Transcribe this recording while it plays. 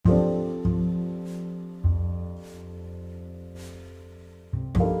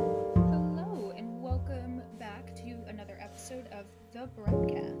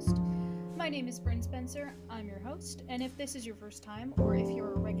name is Bryn Spencer. I'm your host, and if this is your first time, or if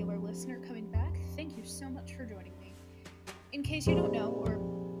you're a regular listener coming back, thank you so much for joining me. In case you don't know, or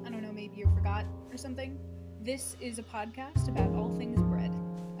I don't know, maybe you forgot or something, this is a podcast about all things bread.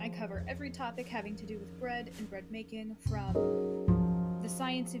 I cover every topic having to do with bread and bread making, from the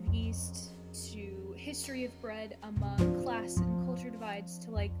science of yeast to history of bread among class and culture divides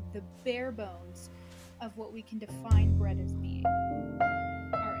to like the bare bones of what we can define bread as being.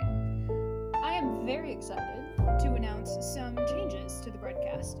 I am very excited to announce some changes to the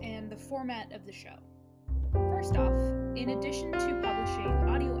Breadcast and the format of the show. First off, in addition to publishing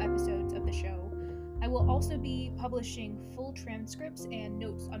audio episodes of the show, I will also be publishing full transcripts and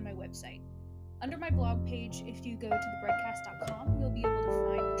notes on my website. Under my blog page, if you go to thebreadcast.com, you'll be able to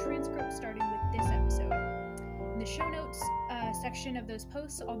find the transcript starting with this episode. In the show notes section of those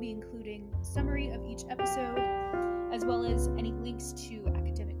posts, I'll be including a summary of each episode, as well as any links to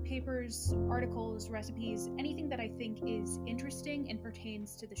academic papers, articles, recipes, anything that I think is interesting and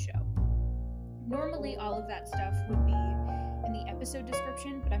pertains to the show. Normally, all of that stuff would be in the episode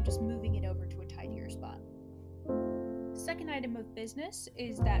description, but I'm just moving it over to a tidier spot. Second item of business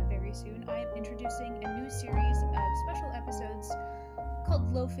is that very soon I am introducing a new series of special episodes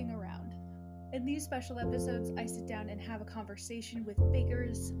called Loafing Around. In these special episodes, I sit down and have a conversation with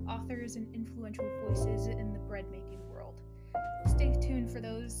bakers, authors, and influential voices in the bread-making world. Stay tuned for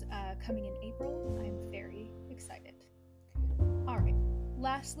those coming in April. I'm very excited. Alright,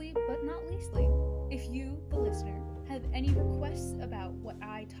 lastly but not leastly, if you, the listener, have any requests about what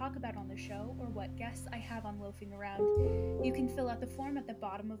I talk about on the show or what guests I have on Loafing Around, you can fill out the form at the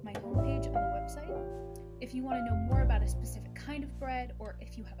bottom of my homepage on the website. If you want to know more about a specific kind of bread, or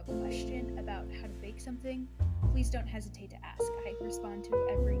if you have a question about how to bake something, please don't hesitate to ask. I respond to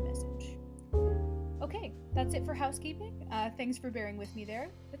every message. Okay, that's it for housekeeping. Thanks for bearing with me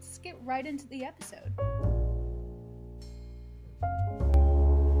there. Let's get right into the episode.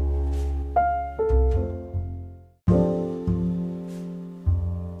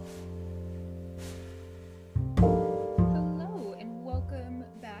 Hello, and welcome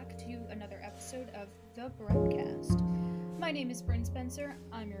back to another episode of The Breadcast. My name is Bryn Spencer.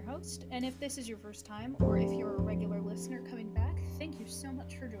 I'm your host, and if this is your first time, or if you're a regular listener coming back, thank you so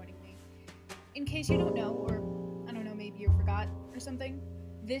much for joining me. In case you don't know, or I don't know, maybe you forgot or something,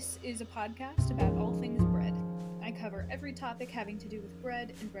 this is a podcast about all things bread. I cover every topic having to do with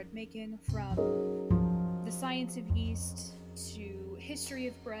bread and bread making, from the science of yeast to history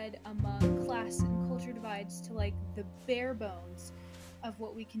of bread among class and culture divides to like the bare bones of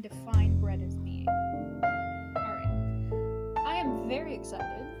what we can define bread as being. Alright, I am very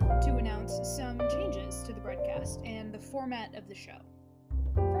excited to announce some changes to the Breadcast and the format of the show.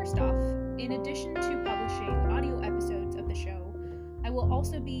 First off, in addition to publishing audio episodes of the show, I will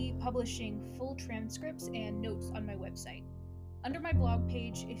also be publishing full transcripts and notes on my website. Under my blog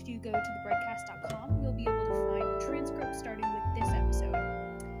page, if you go to thebreadcast.com, you'll be able to find the transcript starting with this episode.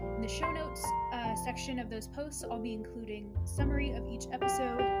 In the show notes section of those posts, I'll be including a summary of each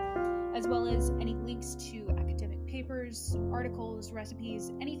episode, as well as any links to academic papers, articles,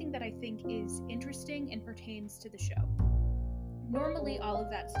 recipes, anything that I think is interesting and pertains to the show. Normally, all of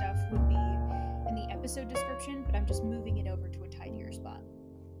that stuff would be in the episode description, but I'm just moving it over to a tidier spot.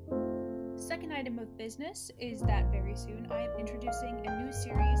 Second item of business is that very soon I am introducing a new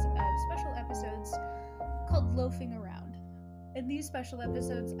series of special episodes called Loafing Around. In these special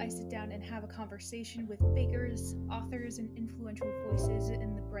episodes, I sit down and have a conversation with bakers, authors, and influential voices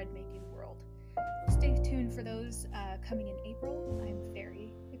in the bread-making world. Stay tuned for those coming in April. I'm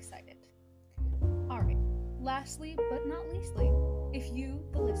very excited. Alright, lastly but not leastly, if you,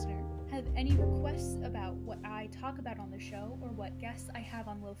 the listener, have any requests about what I talk about on the show or what guests I have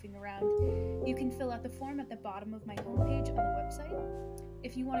on Loafing Around, you can fill out the form at the bottom of my homepage on the website.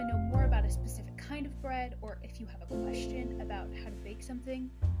 If you want to know more about a specific kind of bread, or if you have a question about how to bake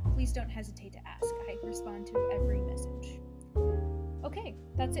something, please don't hesitate to ask. I respond to every message. Okay,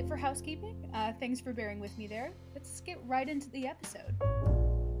 that's it for housekeeping. Thanks for bearing with me there. Let's get right into the episode.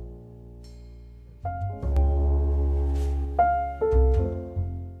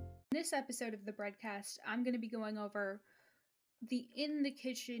 In this episode of the Breadcast, I'm going to be going over the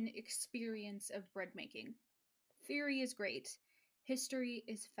in-the-kitchen experience of bread making. Theory is great. History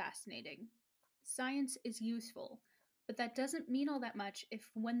is fascinating. Science is useful, but that doesn't mean all that much if,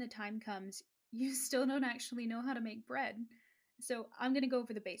 when the time comes, you still don't actually know how to make bread. So I'm going to go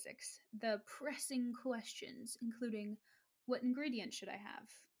over the basics, the pressing questions, including what ingredients should I have?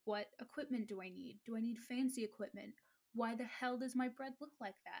 What equipment do I need? Do I need fancy equipment? Why the hell does my bread look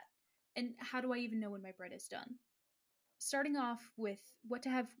like that? And how do I even know when my bread is done? Starting off with what to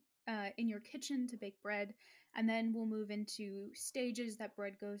have in your kitchen to bake bread, and then we'll move into stages that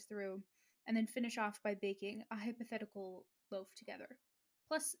bread goes through, and then finish off by baking a hypothetical loaf together,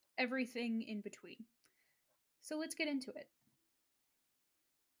 plus everything in between. So let's get into it.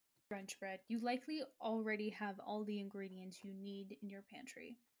 French bread. You likely already have all the ingredients you need in your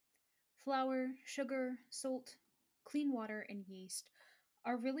pantry. Flour, sugar, salt, clean water, and yeast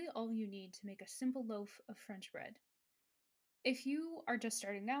are really all you need to make a simple loaf of French bread. If you are just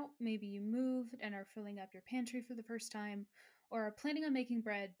starting out, maybe you moved and are filling up your pantry for the first time, or are planning on making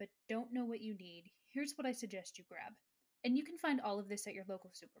bread but don't know what you need, here's what I suggest you grab. And you can find all of this at your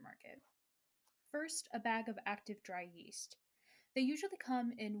local supermarket. First, a bag of active dry yeast. They usually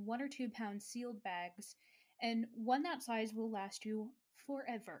come in 1 or 2 pound sealed bags, and one that size will last you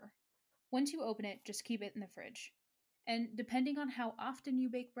forever. Once you open it, just keep it in the fridge. And depending on how often you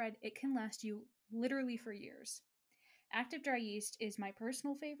bake bread, it can last you literally for years. Active dry yeast is my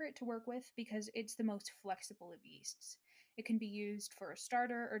personal favorite to work with because it's the most flexible of yeasts. It can be used for a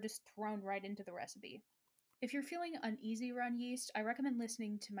starter or just thrown right into the recipe. If you're feeling uneasy around yeast, I recommend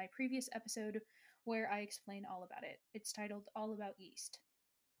listening to my previous episode where I explain all about it. It's titled All About Yeast.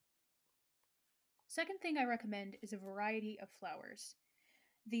 Second thing I recommend is a variety of flours.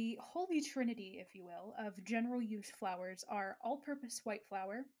 The holy trinity, if you will, of general use flours are all purpose white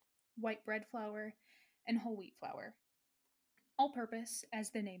flour, white bread flour, and whole wheat flour. All purpose,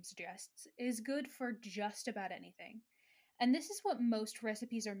 as the name suggests, is good for just about anything, and this is what most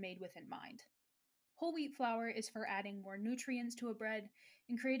recipes are made with in mind. Whole wheat flour is for adding more nutrients to a bread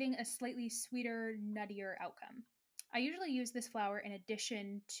and creating a slightly sweeter, nuttier outcome. I usually use this flour in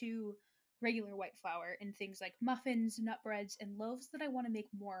addition to regular white flour in things like muffins, nut breads, and loaves that I want to make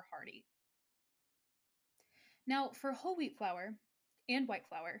more hearty. Now, for whole wheat flour and white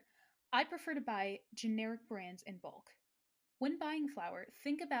flour, I prefer to buy generic brands in bulk. When buying flour,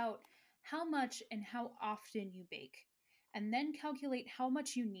 think about how much and how often you bake, and then calculate how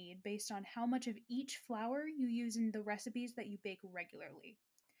much you need based on how much of each flour you use in the recipes that you bake regularly.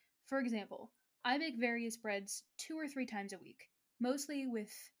 For example, I bake various breads 2 or 3 times a week, mostly with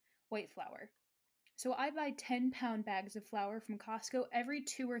white flour. So I buy 10-pound bags of flour from Costco every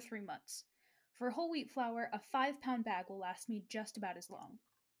 2 or 3 months. For whole wheat flour, a 5-pound bag will last me just about as long.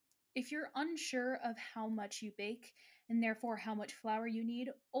 If you're unsure of how much you bake, and therefore how much flour you need,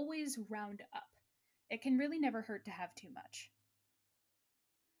 always round up. It can really never hurt to have too much.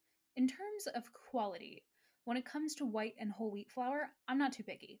 In terms of quality, when it comes to white and whole wheat flour, I'm not too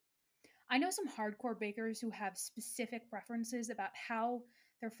picky. I know some hardcore bakers who have specific preferences about how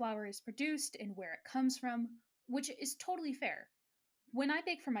their flour is produced and where it comes from, which is totally fair. When I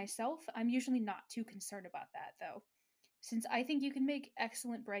bake for myself, I'm usually not too concerned about that, though, since I think you can make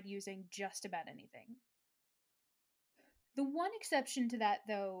excellent bread using just about anything. The one exception to that,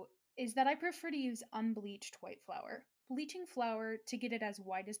 though, is that I prefer to use unbleached white flour. Bleaching flour to get it as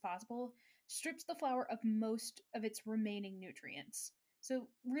white as possible strips the flour of most of its remaining nutrients. So,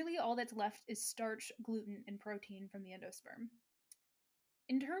 really, all that's left is starch, gluten, and protein from the endosperm.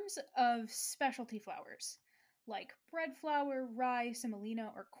 In terms of specialty flours, like bread flour, rye,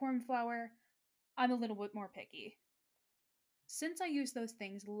 semolina, or corn flour, I'm a little bit more picky. Since I use those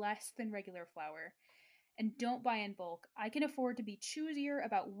things less than regular flour and don't buy in bulk, I can afford to be choosier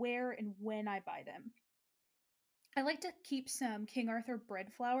about where and when I buy them. I like to keep some King Arthur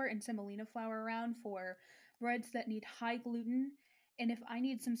bread flour and semolina flour around for breads that need high gluten, and if I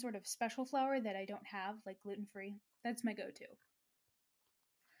need some sort of special flour that I don't have, like gluten free, that's my go to.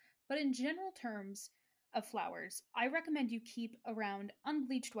 But in general terms of flours, I recommend you keep around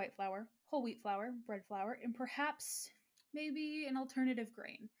unbleached white flour, whole wheat flour, bread flour, and perhaps maybe an alternative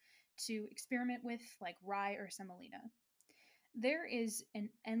grain to experiment with, like rye or semolina. There is an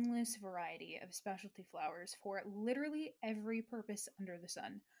endless variety of specialty flours for literally every purpose under the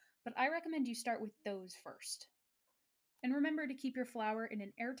sun, but I recommend you start with those first. And remember to keep your flour in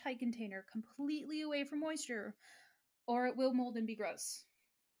an airtight container completely away from moisture, or it will mold and be gross.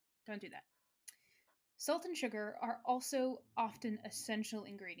 Don't do that. Salt and sugar are also often essential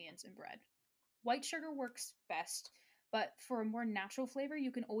ingredients in bread. White sugar works best, but for a more natural flavor,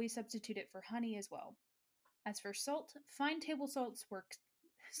 you can always substitute it for honey as well. As for salt, fine table salt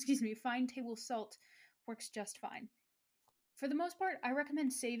works just fine. For the most part, I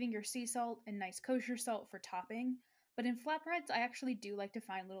recommend saving your sea salt and nice kosher salt for topping, but in flatbreads, I actually do like to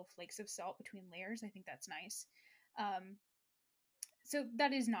find little flakes of salt between layers. I think that's nice. So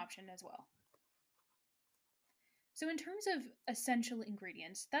that is an option as well. So in terms of essential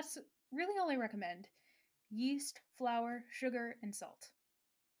ingredients, that's really all I recommend: yeast, flour, sugar, and salt.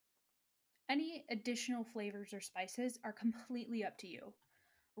 Any additional flavors or spices are completely up to you.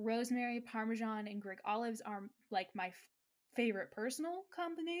 Rosemary, Parmesan, and Greek olives are like my favorite personal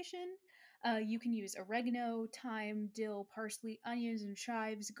combination. You can use oregano, thyme, dill, parsley, onions, and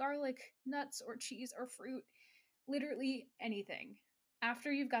chives, garlic, nuts, or cheese or fruit. Literally anything.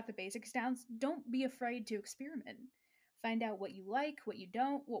 After you've got the basics down, don't be afraid to experiment. Find out what you like, what you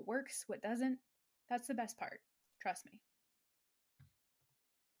don't, what works, what doesn't. That's the best part. Trust me.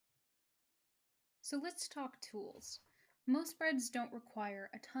 So let's talk tools. Most breads don't require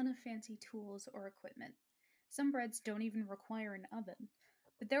a ton of fancy tools or equipment. Some breads don't even require an oven.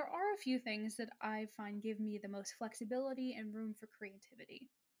 But there are a few things that I find give me the most flexibility and room for creativity.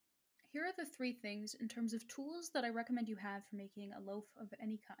 Here are the 3 things in terms of tools that I recommend you have for making a loaf of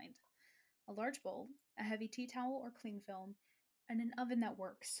any kind: a large bowl, a heavy tea towel or cling film, and an oven that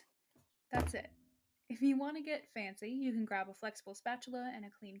works. That's it. If you want to get fancy, you can grab a flexible spatula and a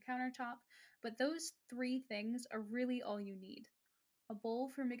clean countertop, but those 3 things are really all you need: a bowl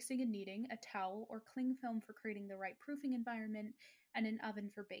for mixing and kneading, a towel or cling film for creating the right proofing environment, and an oven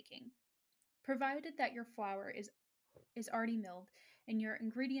for baking. Provided that your flour is already milled and your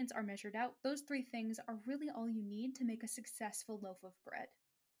ingredients are measured out, those 3 things are really all you need to make a successful loaf of bread.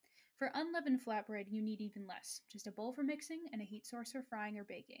 For unleavened flatbread, you need even less: just a bowl for mixing and a heat source for frying or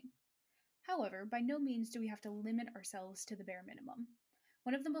baking. However, by no means do we have to limit ourselves to the bare minimum.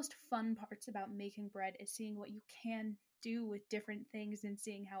 One of the most fun parts about making bread is seeing what you can do with different things and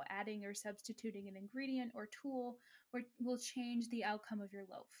seeing how adding or substituting an ingredient or tool will change the outcome of your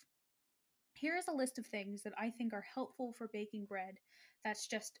loaf. Here is a list of things that I think are helpful for baking bread that's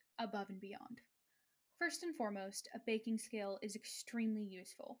just above and beyond. First and foremost, a baking scale is extremely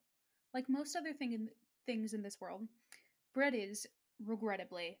useful. Like most other things in this world, bread is,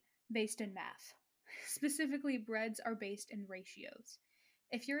 regrettably, based in math. Specifically, breads are based in ratios.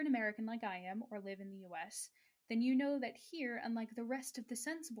 If you're an American like I am or live in the US, then you know that here, unlike the rest of the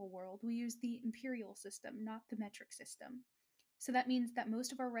sensible world, we use the imperial system, not the metric system. So that means that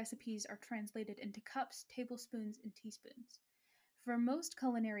most of our recipes are translated into cups, tablespoons, and teaspoons. For most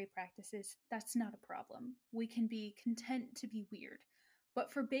culinary practices, that's not a problem. We can be content to be weird.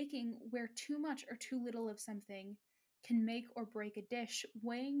 But for baking, where too much or too little of something can make or break a dish,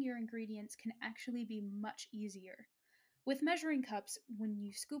 weighing your ingredients can actually be much easier. With measuring cups, when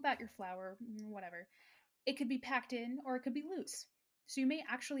you scoop out your flour, whatever, it could be packed in or it could be loose. So you may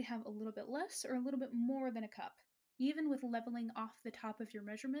actually have a little bit less or a little bit more than a cup. Even with leveling off the top of your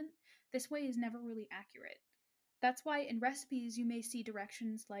measurement, this way is never really accurate. That's why in recipes you may see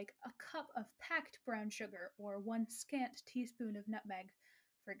directions like a cup of packed brown sugar or 1 scant teaspoon of nutmeg,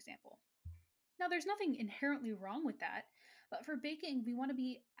 for example. Now, there's nothing inherently wrong with that, but for baking, we want to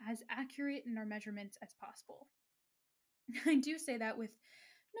be as accurate in our measurements as possible. I do say that with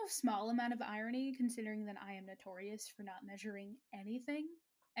no small amount of irony, considering that I am notorious for not measuring anything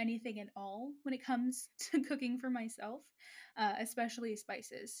at all, when it comes to cooking for myself, especially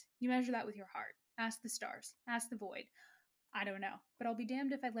spices. You measure that with your heart. Ask the stars, ask the void. I don't know, but I'll be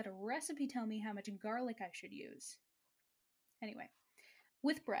damned if I let a recipe tell me how much garlic I should use. Anyway,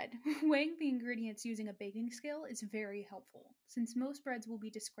 with bread, weighing the ingredients using a baking scale is very helpful, since most breads will be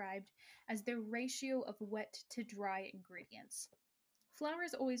described as their ratio of wet to dry ingredients. Flour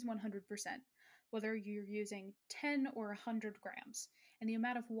is always 100%, whether you're using 10 or 100 grams, and the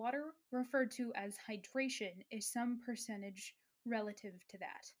amount of water, referred to as hydration, is some percentage relative to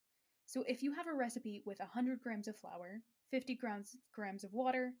that. So if you have a recipe with 100 grams of flour, 50 grams of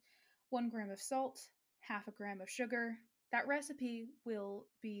water, 1 gram of salt, half a gram of sugar, that recipe will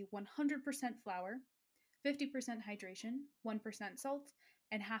be 100% flour, 50% hydration, 1% salt,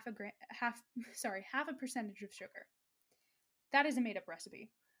 and half a percentage of sugar. That is a made up recipe,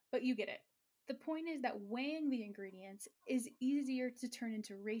 but you get it. The point is that weighing the ingredients is easier to turn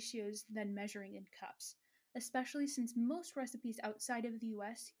into ratios than measuring in cups, especially since most recipes outside of the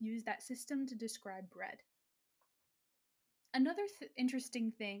US use that system to describe bread. Another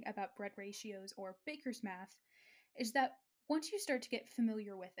interesting thing about bread ratios or baker's math is that once you start to get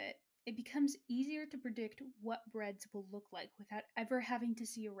familiar with it, it becomes easier to predict what breads will look like without ever having to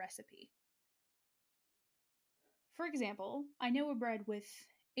see a recipe. For example, I know a bread with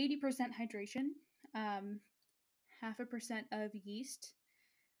 80% hydration, um, half a percent of yeast,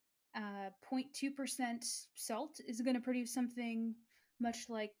 0.2% salt is going to produce something much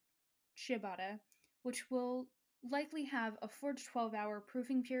like ciabatta, which will likely have a 4 to 12 hour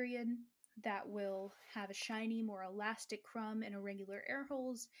proofing period that will have a shiny, more elastic crumb in irregular air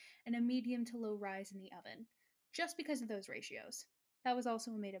holes and a medium to low rise in the oven, just because of those ratios. That was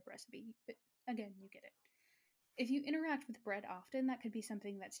also a made up recipe, but again, you get it. If you interact with bread often, that could be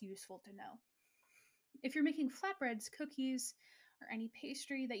something that's useful to know. If you're making flatbreads, cookies, or any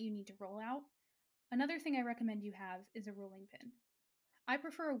pastry that you need to roll out, another thing I recommend you have is a rolling pin. I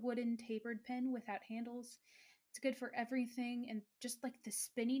prefer a wooden tapered pin without handles. It's good for everything, and just like the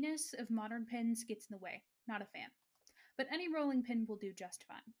spinniness of modern pins gets in the way. Not a fan. But any rolling pin will do just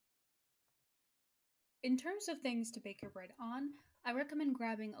fine. In terms of things to bake your bread on, I recommend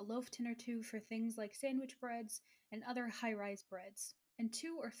grabbing a loaf tin or two for things like sandwich breads and other high-rise breads, and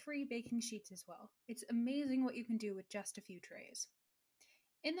 2 or 3 baking sheets as well. It's amazing what you can do with just a few trays.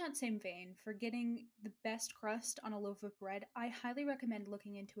 In that same vein, for getting the best crust on a loaf of bread, I highly recommend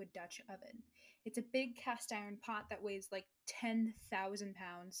looking into a Dutch oven. It's a big cast iron pot that weighs like 10,000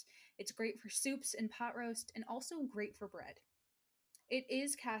 pounds. It's great for soups and pot roast, and also great for bread. It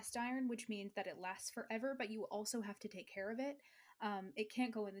is cast iron, which means that it lasts forever, but you also have to take care of it. It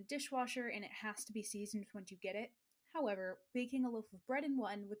can't go in the dishwasher, and it has to be seasoned once you get it. However, baking a loaf of bread in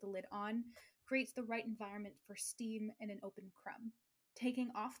one with the lid on creates the right environment for steam and an open crumb.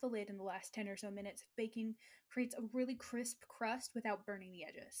 Taking off the lid in the last 10 or so minutes of baking creates a really crisp crust without burning the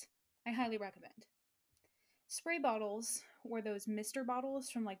edges. I highly recommend. Spray bottles, or those Mister bottles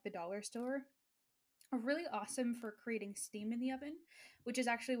from like the dollar store, are really awesome for creating steam in the oven, which is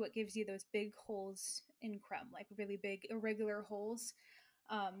actually what gives you those big holes in crumb, like really big irregular holes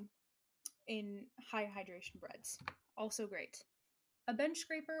in high hydration breads. Also great. A bench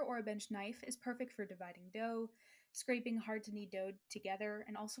scraper or a bench knife is perfect for dividing dough, scraping hard to knead dough together,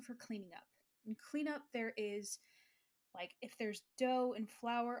 and also for cleaning up. In cleanup, there is like if there's dough and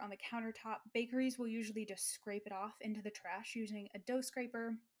flour on the countertop, bakeries will usually just scrape it off into the trash using a dough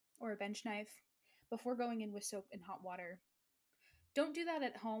scraper or a bench knife before going in with soap and hot water. Don't do that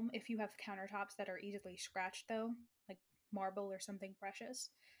at home if you have countertops that are easily scratched, though, like marble or something precious.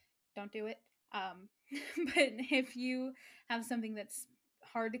 Don't do it. But if you have something that's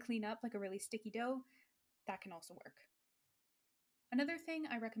hard to clean up, like a really sticky dough, that can also work. Another thing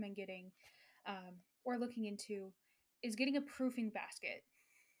I recommend getting or looking into is getting a proofing basket.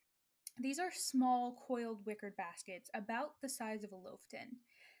 These are small coiled wicker baskets about the size of a loaf tin.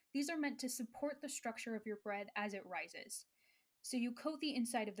 These are meant to support the structure of your bread as it rises. So you coat the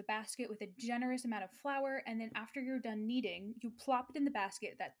inside of the basket with a generous amount of flour, and then after you're done kneading, you plop it in the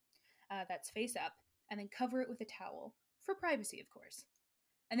basket that's face up, and then cover it with a towel, for privacy, of course.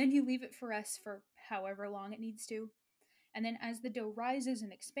 And then you leave it for rest for however long it needs to. And then as the dough rises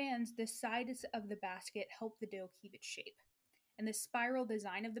and expands, the sides of the basket help the dough keep its shape. And the spiral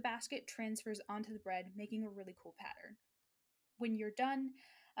design of the basket transfers onto the bread, making a really cool pattern. When you're done,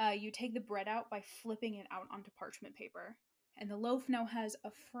 you take the bread out by flipping it out onto parchment paper. And the loaf now has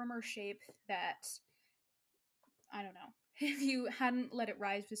a firmer shape that, I don't know, if you hadn't let it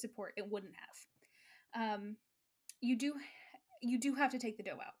rise with support, it wouldn't have. You do have to take the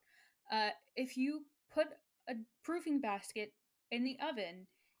dough out. If you put a proofing basket in the oven,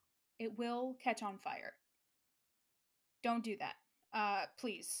 it will catch on fire. Don't do that.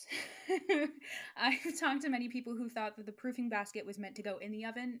 Please. I've talked to many people who thought that the proofing basket was meant to go in the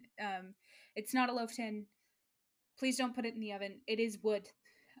oven. It's not a loaf tin. Please don't put it in the oven. It is wood.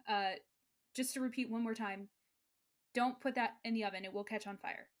 Just to repeat one more time, don't put that in the oven. It will catch on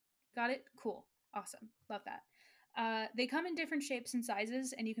fire. Got it? Cool. Awesome. Love that. They come in different shapes and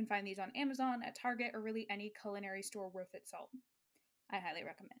sizes, and you can find these on Amazon, at Target, or really any culinary store worth its salt. I highly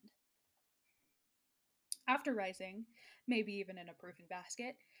recommend. After rising, maybe even in a proofing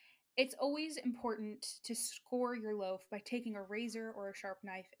basket, it's always important to score your loaf by taking a razor or a sharp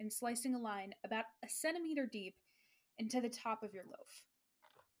knife and slicing a line about a centimeter deep into the top of your loaf.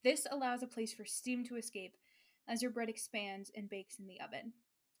 This allows a place for steam to escape as your bread expands and bakes in the oven.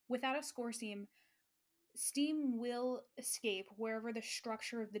 Without a score seam, steam will escape wherever the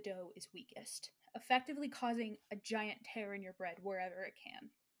structure of the dough is weakest, effectively causing a giant tear in your bread wherever it can.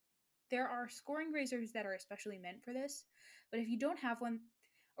 There are scoring razors that are especially meant for this, but if you don't have one,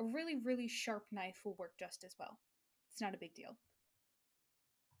 a really, really sharp knife will work just as well. It's not a big deal.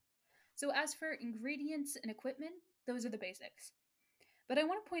 So as for ingredients and equipment, those are the basics. But I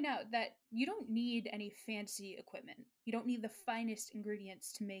want to point out that you don't need any fancy equipment. You don't need the finest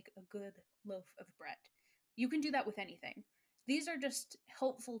ingredients to make a good loaf of bread. You can do that with anything. These are just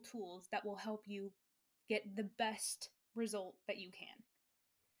helpful tools that will help you get the best result that you can.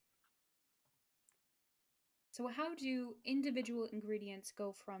 So how do individual ingredients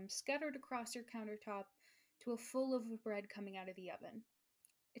go from scattered across your countertop to a full loaf of bread coming out of the oven?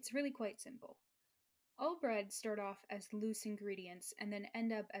 It's really quite simple. All breads start off as loose ingredients and then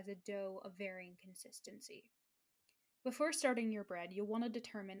end up as a dough of varying consistency. Before starting your bread, you'll want to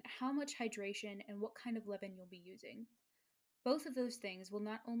determine how much hydration and what kind of leaven you'll be using. Both of those things will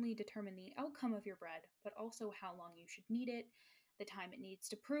not only determine the outcome of your bread, but also how long you should knead it, the time it needs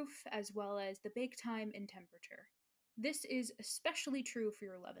to proof, as well as the bake time and temperature. This is especially true for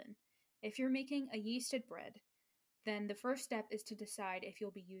your leaven. If you're making a yeasted bread, then the first step is to decide if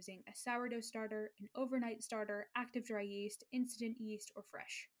you'll be using a sourdough starter, an overnight starter, active dry yeast, instant yeast, or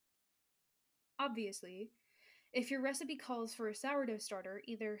fresh. Obviously, if your recipe calls for a sourdough starter,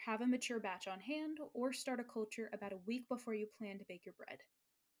 either have a mature batch on hand or start a culture about a week before you plan to bake your bread.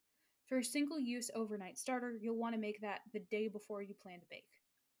 For a single-use overnight starter, you'll want to make that the day before you plan to bake.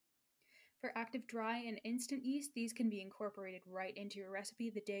 For active dry and instant yeast, these can be incorporated right into your recipe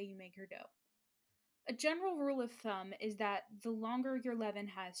the day you make your dough. A general rule of thumb is that the longer your leaven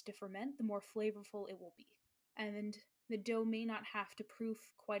has to ferment, the more flavorful it will be, and the dough may not have to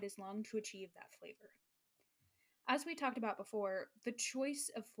proof quite as long to achieve that flavor. As we talked about before, the choice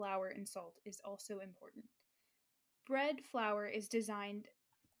of flour and salt is also important. Bread flour is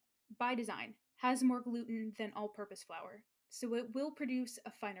by design, has more gluten than all-purpose flour, so it will produce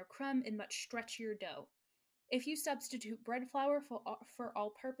a finer crumb and much stretchier dough. If you substitute bread flour for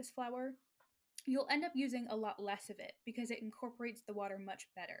all-purpose flour, you'll end up using a lot less of it because it incorporates the water much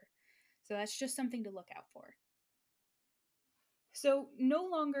better. So that's just something to look out for. So no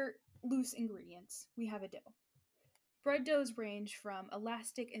longer loose ingredients, we have a dough. Bread doughs range from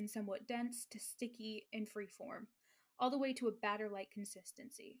elastic and somewhat dense to sticky and free form, all the way to a batter-like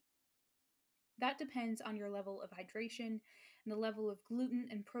consistency. That depends on your level of hydration and the level of gluten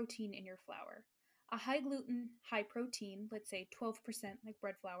and protein in your flour. A high gluten, high protein, let's say 12% like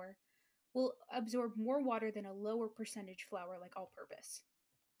bread flour, will absorb more water than a lower percentage flour like all-purpose.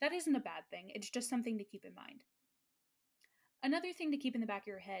 That isn't a bad thing, it's just something to keep in mind. Another thing to keep in the back of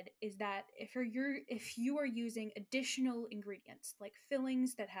your head is that if you are using additional ingredients like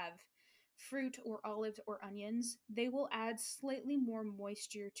fillings that have fruit or olives or onions, they will add slightly more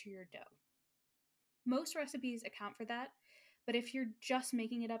moisture to your dough. Most recipes account for that, but if you're just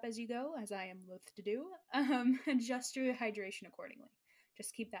making it up as you go, as I am loath to do, adjust your hydration accordingly.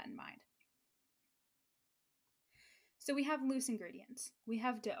 Just keep that in mind. So we have loose ingredients. We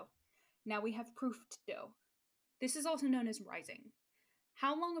have dough. Now we have proofed dough. This is also known as rising.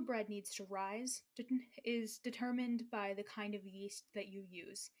 How long a bread needs to rise is determined by the kind of yeast that you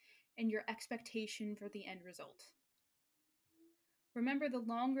use and your expectation for the end result. Remember, the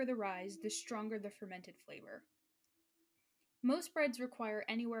longer the rise, the stronger the fermented flavor. Most breads require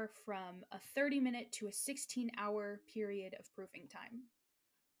anywhere from a 30-minute to a 16-hour period of proofing time.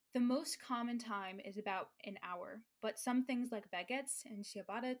 The most common time is about an hour, but some things like baguettes and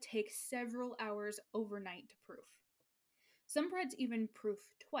ciabatta take several hours overnight to proof. Some breads even proof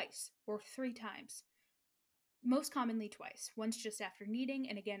twice or 3 times. Most commonly twice, once just after kneading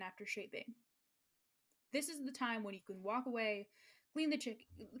and again after shaping. This is the time when you can walk away, clean the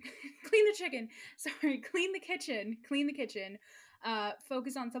kitchen,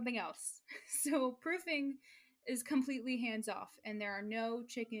 focus on something else. So proofing is completely hands-off, and there are no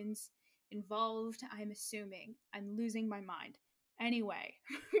chickens involved, I'm assuming. I'm losing my mind. Anyway,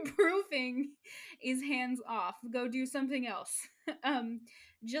 proofing is hands-off. Go do something else.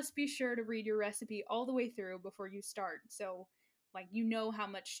 Just be sure to read your recipe all the way through before you start, so you know how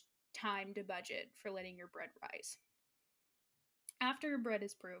much time to budget for letting your bread rise. After your bread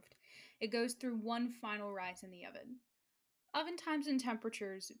is proofed, it goes through one final rise in the oven. Oven times and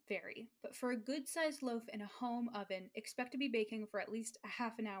temperatures vary, but for a good-sized loaf in a home oven, expect to be baking for at least a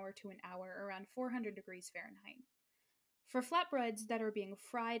half an hour to an hour around 400 degrees Fahrenheit. For flatbreads that are being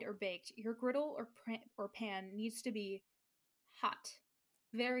fried or baked, your griddle or pan needs to be hot.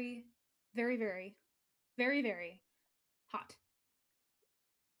 Very, very, very, very, very hot.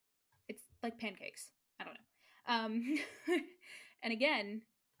 It's like pancakes. I don't know. And again,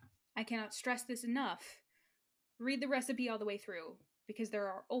 I cannot stress this enough. Read the recipe all the way through, because there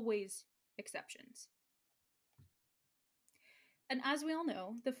are always exceptions. And as we all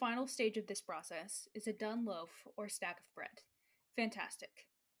know, the final stage of this process is a done loaf or stack of bread. Fantastic.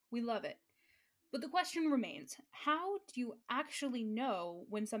 We love it. But the question remains, how do you actually know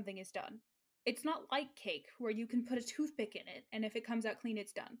when something is done? It's not like cake, where you can put a toothpick in it, and if it comes out clean,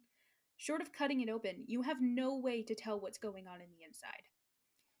 it's done. Short of cutting it open, you have no way to tell what's going on in the inside.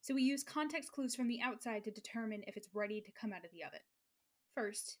 So we use context clues from the outside to determine if it's ready to come out of the oven.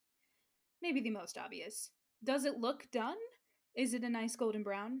 First, maybe the most obvious. Does it look done? Is it a nice golden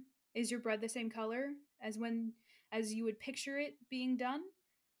brown? Is your bread the same color as you would picture it being done?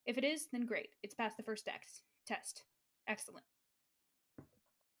 If it is, then great. It's passed the first test. Excellent.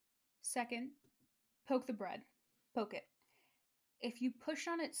 Second, poke the bread. Poke it. If you push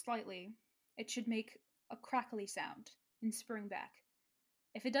on it slightly, it should make a crackly sound and spring back.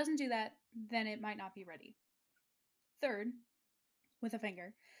 If it doesn't do that, then it might not be ready. Third, with a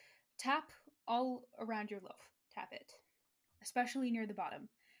finger. Tap all around your loaf. Tap it, especially near the bottom.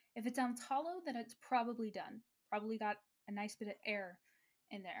 If it sounds hollow, then it's probably done. Probably got a nice bit of air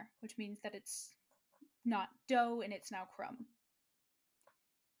in there, which means that it's not dough and it's now crumb.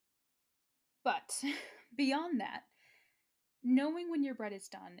 But beyond that, knowing when your bread is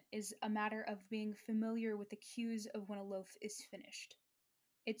done is a matter of being familiar with the cues of when a loaf is finished.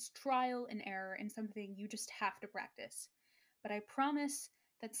 It's trial and error and something you just have to practice. But I promise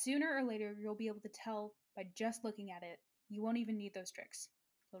that sooner or later you'll be able to tell by just looking at it. You won't even need those tricks.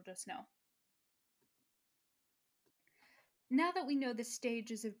 You'll just know. Now that we know the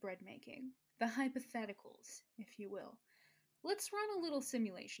stages of bread making, the hypotheticals, if you will, let's run a little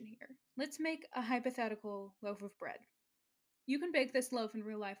simulation here. Let's make a hypothetical loaf of bread. You can bake this loaf in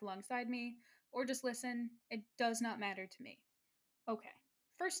real life alongside me, or just listen. It does not matter to me. Okay,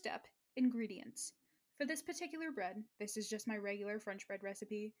 first step, ingredients. For this particular bread, this is just my regular French bread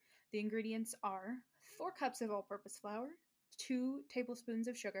recipe. The ingredients are 4 cups of all-purpose flour, 2 tablespoons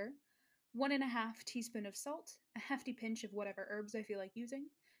of sugar, 1.5 teaspoon of salt, a hefty pinch of whatever herbs I feel like using,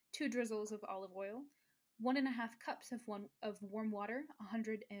 2 drizzles of olive oil, 1.5 cups of warm water,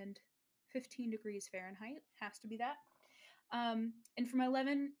 115 degrees Fahrenheit, has to be that. And for my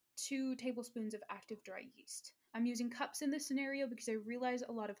leaven, 2 tablespoons of active dry yeast. I'm using cups in this scenario because I realize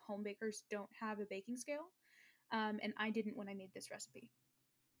a lot of home bakers don't have a baking scale, and I didn't when I made this recipe.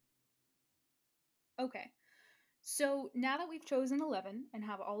 Okay, so now that we've chosen a leaven and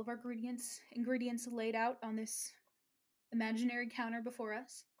have all of our ingredients laid out on this imaginary counter before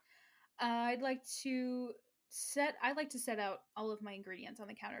us, I'd like to set out all of my ingredients on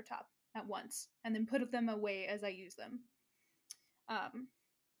the countertop at once and then put them away as I use them.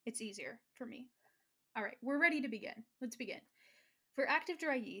 It's easier for me. All right, we're ready to begin. Let's begin. For active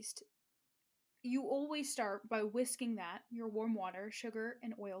dry yeast, you always start by whisking your warm water, sugar,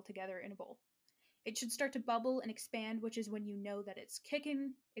 and oil together in a bowl. It should start to bubble and expand, which is when you know that it's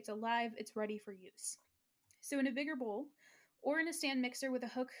kicking, it's alive, it's ready for use. So in a bigger bowl, or in a stand mixer with a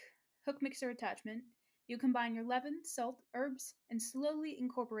hook mixer attachment, you combine your leaven, salt, herbs, and slowly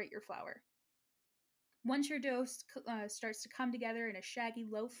incorporate your flour. Once your dough starts to come together in a shaggy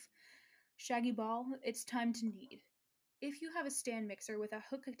ball, it's time to knead. If you have a stand mixer with a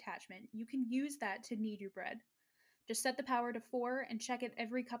hook attachment, you can use that to knead your bread. Just set the power to 4 and check it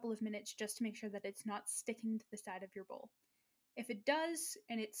every couple of minutes just to make sure that it's not sticking to the side of your bowl. If it does,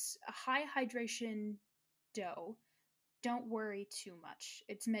 and it's a high hydration dough, don't worry too much.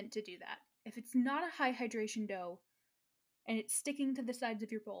 It's meant to do that. If it's not a high hydration dough, and it's sticking to the sides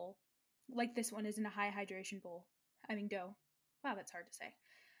of your bowl, like this one is in a high hydration dough. Wow, that's hard to say.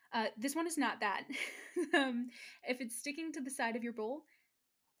 This one is not that. If it's sticking to the side of your bowl,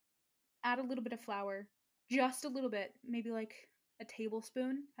 add a little bit of flour, just a little bit, maybe like a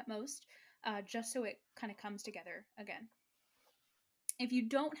tablespoon at most, just so it kind of comes together again. If you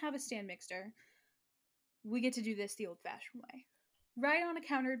don't have a stand mixer, we get to do this the old-fashioned way. Right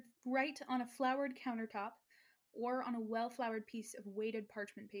on a floured countertop, or on a well-floured piece of weighted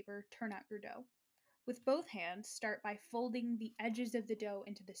parchment paper, turn out your dough. With both hands, start by folding the edges of the dough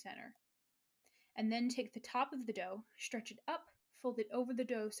into the center. And then take the top of the dough, stretch it up, fold it over the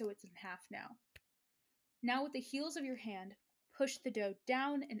dough so it's in half now. Now with the heels of your hand, push the dough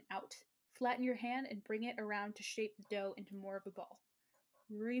down and out. Flatten your hand and bring it around to shape the dough into more of a ball.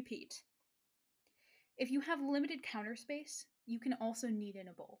 Repeat. If you have limited counter space, you can also knead in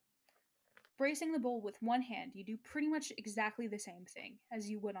a bowl. Bracing the bowl with one hand, you do pretty much exactly the same thing as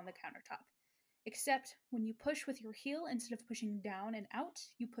you would on the countertop. Except when you push with your heel, instead of pushing down and out,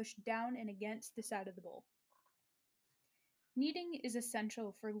 you push down and against the side of the bowl. Kneading is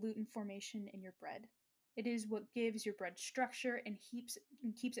essential for gluten formation in your bread. It is what gives your bread structure and keeps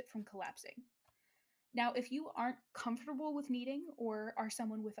it from collapsing. Now, if you aren't comfortable with kneading, or are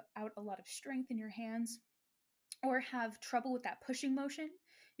someone without a lot of strength in your hands, or have trouble with that pushing motion,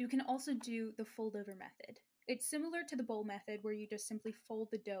 you can also do the fold-over method. It's similar to the bowl method, where you just simply fold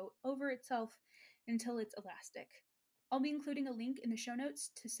the dough over itself until it's elastic. I'll be including a link in the show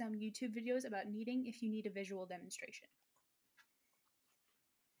notes to some YouTube videos about kneading if you need a visual demonstration.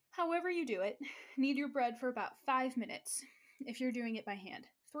 However you do it, knead your bread for about 5 minutes if you're doing it by hand,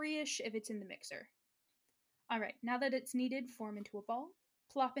 3-ish if it's in the mixer. Alright, now that it's kneaded, form into a ball,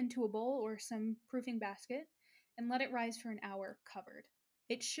 plop into a bowl or some proofing basket, and let it rise for an hour covered.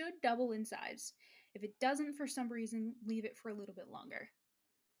 It should double in size. If it doesn't for some reason, leave it for a little bit longer.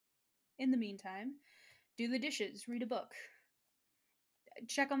 In the meantime, do the dishes, read a book,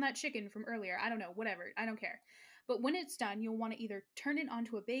 check on that chicken from earlier, I don't know, whatever, I don't care. But when it's done, you'll want to either turn it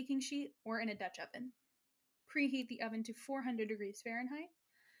onto a baking sheet or in a Dutch oven. Preheat the oven to 400 degrees Fahrenheit.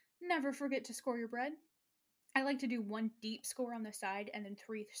 Never forget to score your bread. I like to do one deep score on the side and then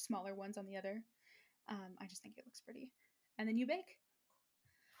 3 smaller ones on the other. I just think it looks pretty. And then you bake.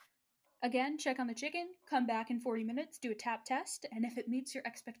 Again, check on the chicken, come back in 40 minutes, do a tap test, and if it meets your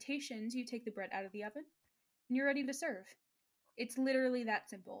expectations, you take the bread out of the oven, and you're ready to serve. It's literally that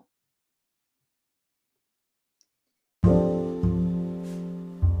simple.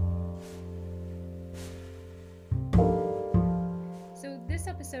 So this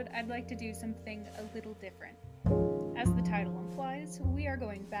episode, I'd like to do something a little different. As the title implies, we are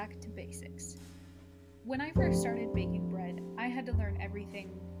going back to basics. When I first started baking bread, I had to learn everything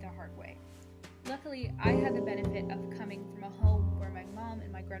the hard way. Luckily, I had the benefit of coming from a home where my mom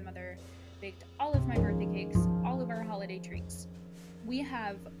and my grandmother baked all of my birthday cakes, all of our holiday treats. We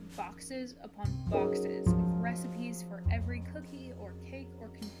have boxes upon boxes of recipes for every cookie or cake or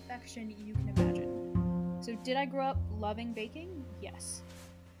confection you can imagine. So did I grow up loving baking? Yes.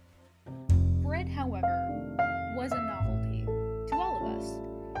 Bread, however, was a novelty to all of us.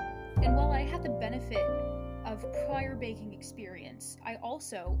 And while I had the benefit of prior baking experience, I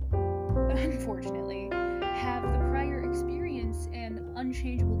also, unfortunately, have the prior experience and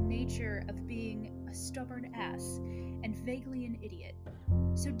unchangeable nature of being a stubborn ass and vaguely an idiot.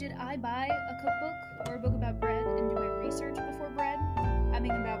 So did I buy a cookbook or a book about bread and do my research before bread?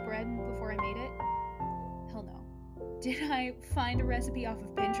 About bread before I made it? Hell no. Did I find a recipe off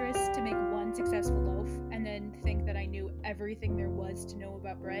of Pinterest to make one successful loaf and then think that I knew everything there was to know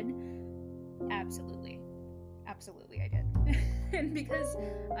about bread? Absolutely. Absolutely I did. And because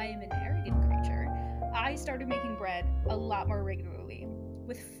I am an arrogant creature, I started making bread a lot more regularly,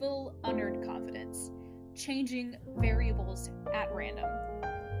 with full unearned confidence, changing variables at random.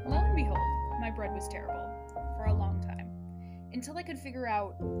 Lo and behold, my bread was terrible for a long time, until I could figure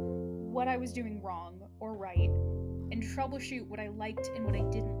out what I was doing wrong or right, and troubleshoot what I liked and what I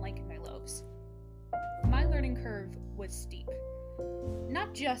didn't like in my loaves. My learning curve was steep.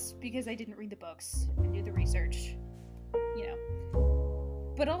 Not just because I didn't read the books and do the research,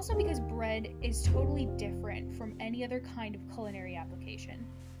 but also because bread is totally different from any other kind of culinary application.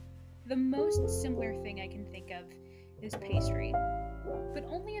 The most similar thing I can think of is pastry, but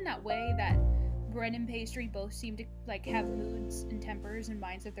only in that way that bread and pastry both seem to have moods and tempers and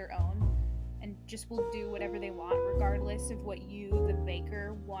minds of their own, and just will do whatever they want regardless of what you, the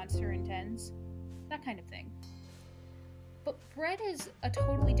baker, wants or intends. That kind of thing. But bread is a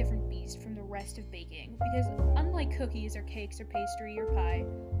totally different beast from the rest of baking, because unlike cookies or cakes or pastry or pie,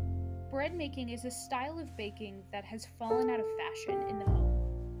 bread making is a style of baking that has fallen out of fashion in the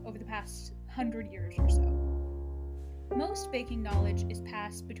home over the past 100 years or so. Most baking knowledge is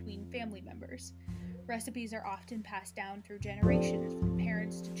passed between family members. Recipes are often passed down through generations, from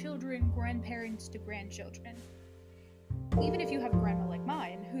parents to children, grandparents to grandchildren. Even if you have a grandma like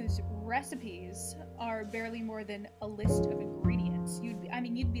mine, whose recipes are barely more than a list of ingredients,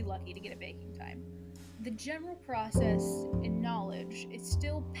 you'd be lucky to get a baking time. The general process and knowledge is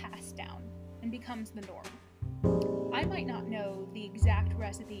still passed down and becomes the norm. I might not know the exact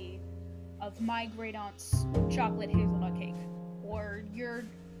recipe of my great aunt's chocolate hazelnut cake, or your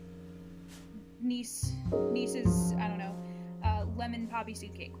niece's, lemon poppy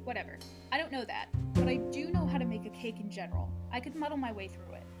seed cake, whatever. I don't know that, but I do know how to make a cake in general. I could muddle my way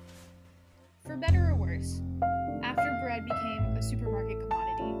through it. For better or worse, after bread became a supermarket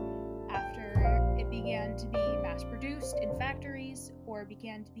commodity, after it began to be mass-produced in factories, or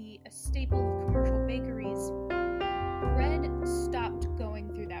began to be a staple of commercial bakeries, bread stopped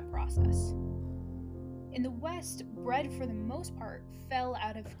going through that process. In the West, bread, for the most part, fell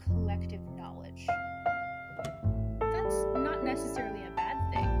out of collective knowledge. That's not necessarily a bad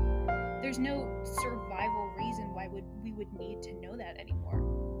thing. There's no survival reason why we would need to know that anymore.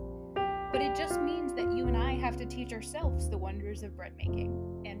 But it just means that you and I have to teach ourselves the wonders of bread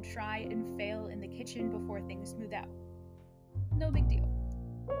making, and try and fail in the kitchen before things smooth out. No big deal.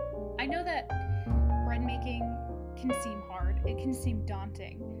 I know that bread making can seem hard, it can seem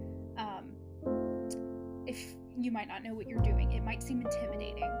daunting. If you might not know what you're doing, it might seem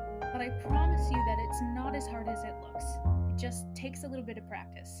intimidating, but I promise you that it's not as hard as it looks. It just takes a little bit of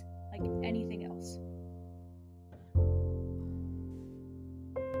practice, like anything else.